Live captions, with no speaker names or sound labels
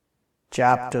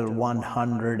Chapter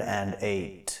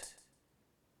 108.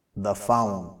 The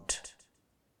Fount.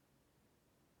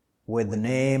 With the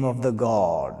name of the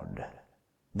God,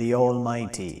 the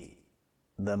Almighty,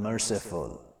 the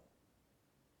Merciful.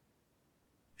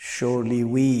 Surely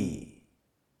we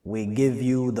give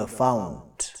you the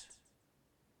fount,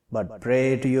 but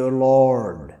pray to your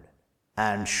Lord,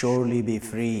 and surely be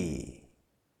free.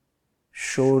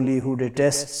 Surely who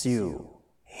detests you,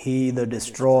 he the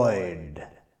destroyed,